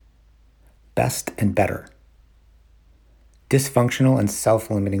best and better. Dysfunctional and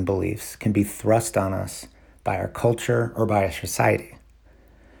self-limiting beliefs can be thrust on us by our culture or by our society.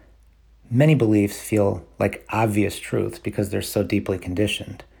 Many beliefs feel like obvious truths because they're so deeply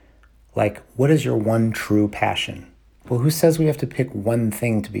conditioned. Like, what is your one true passion? Well, who says we have to pick one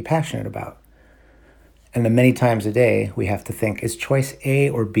thing to be passionate about? And then many times a day, we have to think, is choice A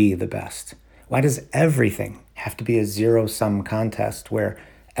or B the best? Why does everything have to be a zero-sum contest where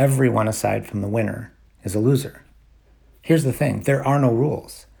everyone aside from the winner is a loser? Here's the thing, there are no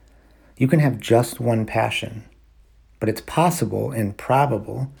rules. You can have just one passion, but it's possible and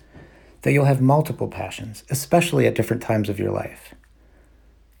probable that you'll have multiple passions, especially at different times of your life.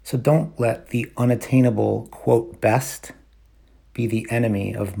 So don't let the unattainable, quote, best be the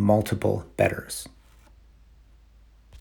enemy of multiple betters.